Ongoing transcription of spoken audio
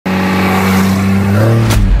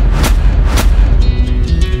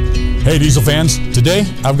Hey Diesel fans, today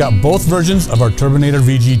I've got both versions of our Turbonator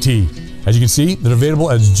VGT. As you can see, they're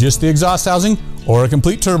available as just the exhaust housing or a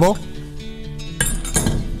complete turbo.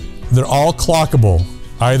 They're all clockable,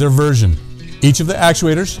 either version. Each of the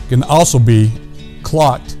actuators can also be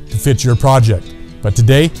clocked to fit your project. But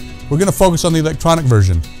today, we're going to focus on the electronic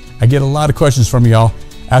version. I get a lot of questions from y'all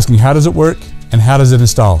asking how does it work and how does it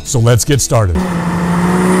install. So let's get started.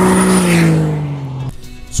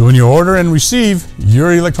 So when you order and receive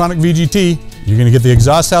your electronic VGT, you're going to get the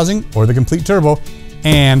exhaust housing or the complete turbo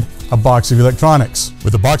and a box of electronics.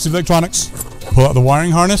 With the box of electronics, pull out the wiring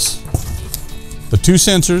harness, the two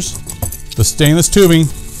sensors, the stainless tubing,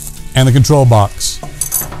 and the control box.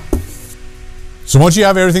 So once you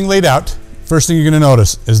have everything laid out, first thing you're going to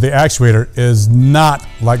notice is the actuator is not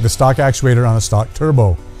like the stock actuator on a stock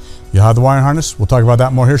turbo. You'll have the wiring harness. We'll talk about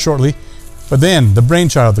that more here shortly. But then the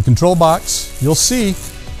brainchild, the control box, you'll see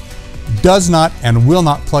does not and will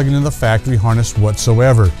not plug into the factory harness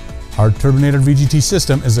whatsoever. Our Turbonator VGT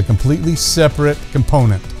system is a completely separate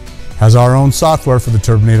component. Has our own software for the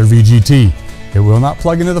Turbonator VGT. It will not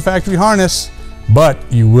plug into the factory harness, but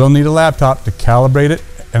you will need a laptop to calibrate it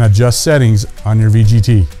and adjust settings on your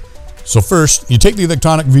VGT. So first, you take the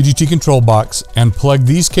electronic VGT control box and plug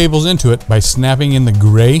these cables into it by snapping in the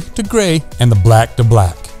gray to gray and the black to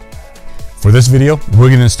black. For this video, we're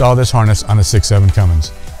going to install this harness on a 6.7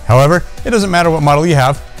 Cummins. However, it doesn't matter what model you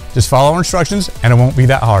have, just follow our instructions and it won't be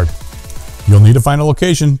that hard. You'll need to find a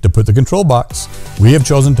location to put the control box. We have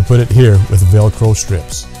chosen to put it here with Velcro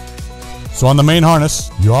strips. So on the main harness,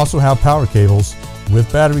 you also have power cables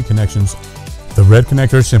with battery connections. The red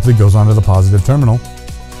connector simply goes onto the positive terminal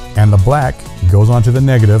and the black goes onto the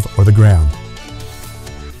negative or the ground.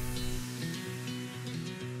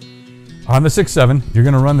 On the 6.7, you're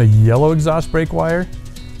going to run the yellow exhaust brake wire,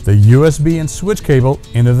 the USB and switch cable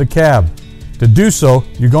into the cab. To do so,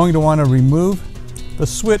 you're going to want to remove the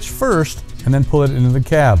switch first and then pull it into the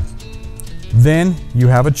cab. Then you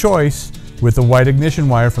have a choice with the white ignition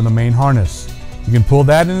wire from the main harness. You can pull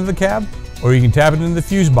that into the cab or you can tap it into the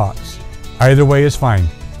fuse box. Either way is fine.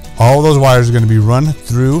 All of those wires are going to be run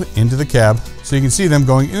through into the cab so you can see them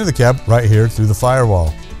going into the cab right here through the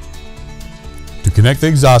firewall. To connect the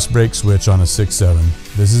exhaust brake switch on a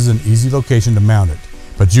 6.7, this is an easy location to mount it,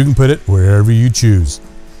 but you can put it wherever you choose.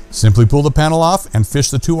 Simply pull the panel off and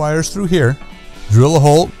fish the two wires through here, drill a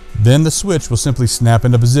hole, then the switch will simply snap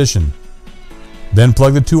into position. Then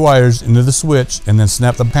plug the two wires into the switch and then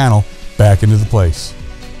snap the panel back into the place.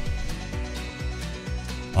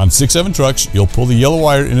 On 6.7 trucks, you'll pull the yellow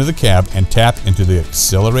wire into the cab and tap into the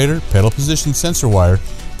accelerator pedal position sensor wire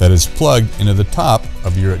that is plugged into the top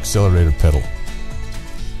of your accelerator pedal.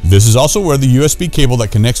 This is also where the USB cable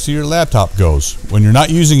that connects to your laptop goes. When you're not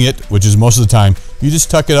using it, which is most of the time, you just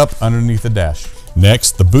tuck it up underneath the dash.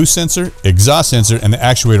 Next, the boost sensor, exhaust sensor, and the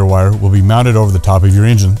actuator wire will be mounted over the top of your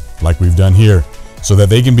engine, like we've done here, so that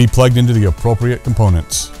they can be plugged into the appropriate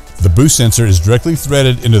components. The boost sensor is directly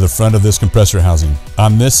threaded into the front of this compressor housing.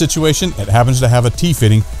 On this situation, it happens to have a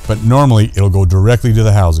T-fitting, but normally it'll go directly to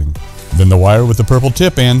the housing. Then the wire with the purple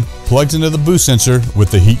tip end plugs into the boost sensor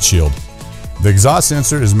with the heat shield. The exhaust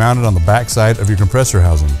sensor is mounted on the back side of your compressor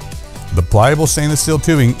housing. The pliable stainless steel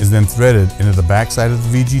tubing is then threaded into the back side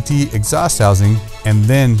of the VGT exhaust housing and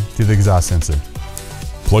then to the exhaust sensor.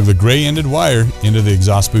 Plug the gray-ended wire into the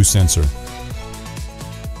exhaust boost sensor.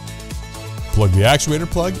 Plug the actuator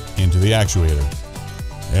plug into the actuator.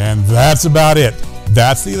 And that's about it.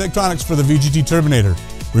 That's the electronics for the VGT Turbonator.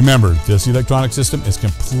 Remember, this electronic system is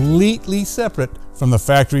completely separate from the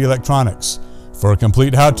factory electronics. For a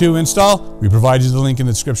complete how-to install, we provide you the link in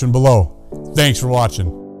the description below. Thanks for watching.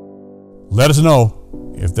 Let us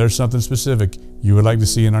know if there's something specific you would like to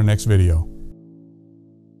see in our next video.